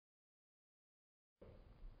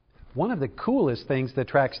One of the coolest things that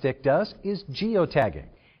Trackstick does is geotagging.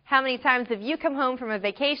 How many times have you come home from a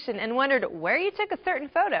vacation and wondered where you took a certain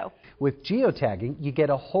photo? With geotagging, you get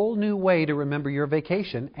a whole new way to remember your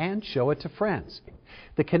vacation and show it to friends.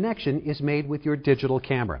 The connection is made with your digital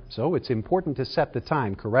camera, so it's important to set the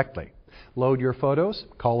time correctly. Load your photos,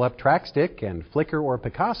 call up Trackstick and Flickr or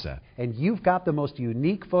Picassa, and you've got the most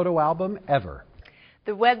unique photo album ever.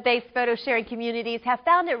 The web-based photo sharing communities have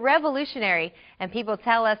found it revolutionary, and people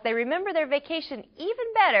tell us they remember their vacation even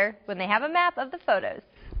better when they have a map of the photos.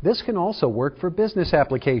 This can also work for business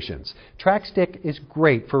applications. Trackstick is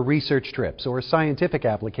great for research trips or scientific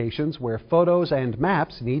applications where photos and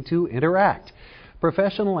maps need to interact.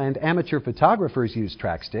 Professional and amateur photographers use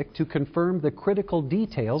Trackstick to confirm the critical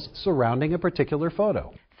details surrounding a particular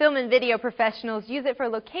photo. Film and video professionals use it for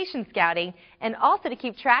location scouting and also to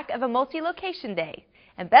keep track of a multi-location day.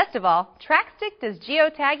 And best of all, Trackstick does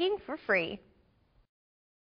geotagging for free.